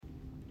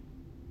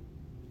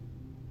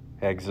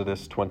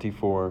Exodus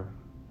 24.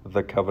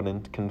 The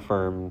covenant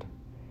confirmed.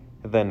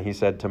 Then he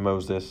said to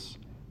Moses,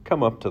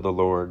 "Come up to the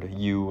Lord,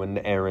 you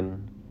and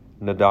Aaron,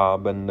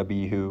 Nadab and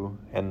Abihu,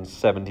 and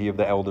 70 of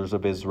the elders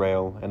of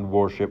Israel, and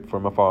worship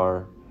from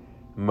afar.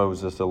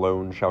 Moses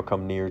alone shall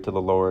come near to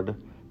the Lord,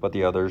 but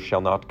the others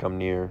shall not come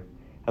near,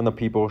 and the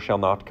people shall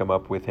not come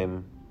up with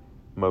him."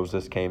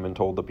 Moses came and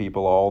told the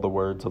people all the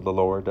words of the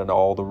Lord and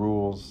all the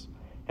rules.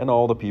 And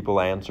all the people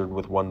answered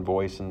with one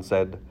voice and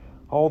said,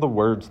 "All the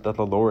words that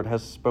the Lord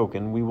has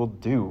spoken we will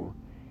do."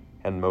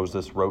 And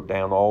Moses wrote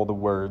down all the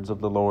words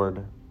of the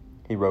Lord.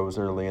 He rose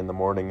early in the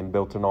morning and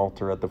built an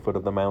altar at the foot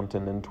of the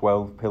mountain and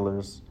 12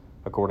 pillars,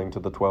 according to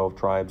the 12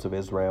 tribes of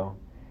Israel.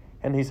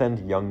 And he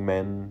sent young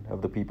men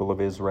of the people of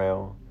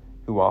Israel,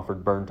 who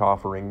offered burnt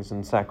offerings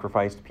and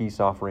sacrificed peace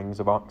offerings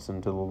of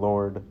oxen to the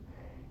Lord.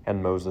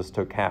 And Moses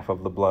took half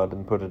of the blood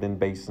and put it in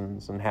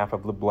basins, and half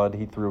of the blood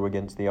he threw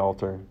against the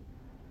altar.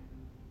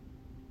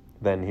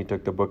 Then he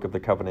took the book of the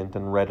covenant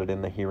and read it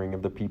in the hearing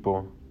of the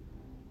people.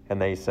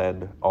 And they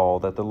said, "All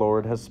that the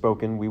Lord has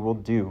spoken we will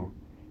do,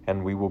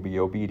 and we will be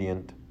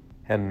obedient."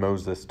 And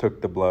Moses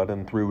took the blood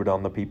and threw it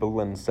on the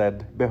people, and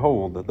said,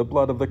 "Behold, the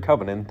blood of the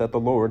covenant that the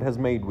Lord has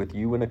made with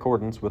you in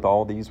accordance with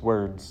all these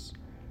words."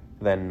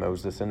 Then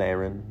Moses and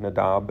Aaron,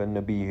 Nadab and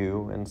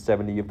Abihu, and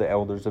 70 of the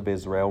elders of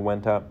Israel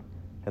went up,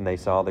 and they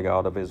saw the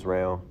God of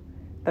Israel.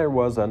 There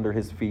was under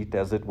his feet,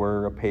 as it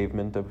were, a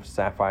pavement of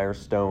sapphire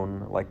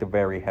stone, like the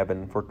very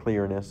heaven, for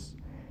clearness.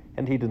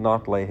 And he did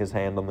not lay his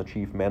hand on the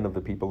chief men of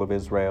the people of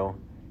Israel.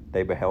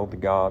 They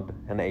beheld God,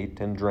 and ate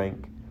and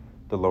drank.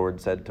 The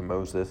Lord said to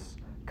Moses,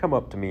 "Come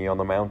up to me on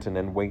the mountain,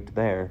 and wait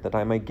there, that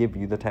I may give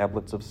you the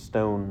tablets of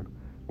stone,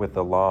 with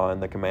the law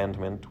and the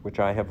commandment,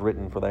 which I have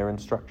written for their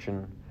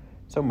instruction."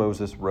 So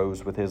Moses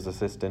rose with his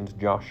assistant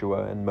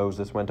Joshua, and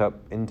Moses went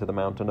up into the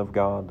mountain of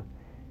God.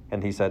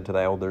 And he said to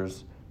the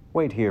elders,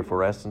 "Wait here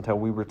for us until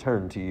we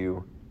return to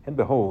you. And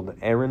behold,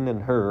 Aaron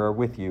and Hur are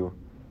with you.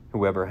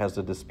 Whoever has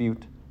a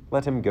dispute,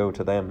 let him go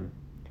to them."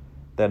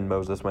 Then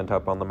Moses went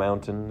up on the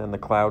mountain, and the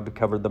cloud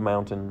covered the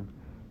mountain.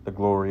 The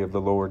glory of the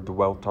Lord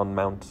dwelt on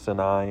Mount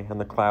Sinai, and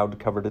the cloud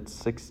covered it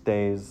 6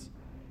 days.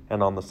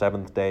 And on the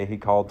 7th day he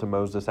called to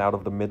Moses out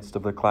of the midst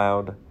of the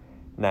cloud.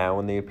 Now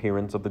in the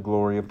appearance of the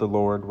glory of the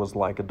Lord was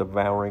like a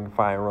devouring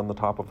fire on the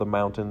top of the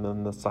mountain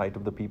in the sight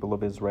of the people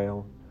of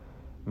Israel.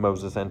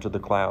 Moses entered the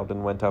cloud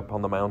and went up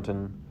on the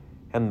mountain,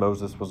 and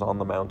Moses was on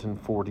the mountain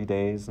 40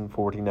 days and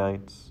 40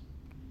 nights.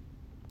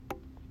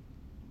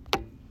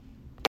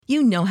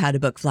 You know how to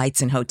book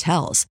flights and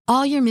hotels.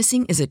 All you're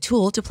missing is a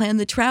tool to plan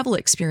the travel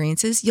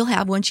experiences you'll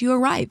have once you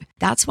arrive.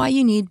 That's why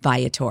you need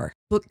Viator.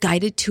 Book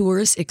guided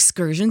tours,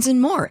 excursions,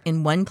 and more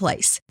in one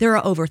place. There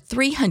are over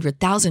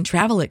 300,000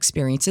 travel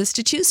experiences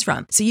to choose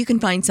from, so you can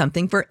find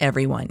something for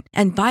everyone.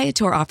 And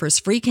Viator offers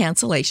free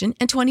cancellation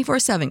and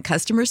 24/7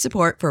 customer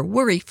support for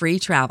worry-free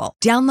travel.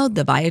 Download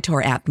the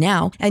Viator app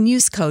now and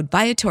use code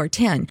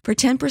Viator10 for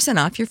 10%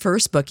 off your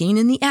first booking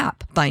in the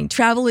app. Find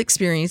travel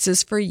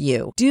experiences for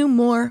you. Do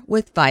more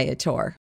with Viator.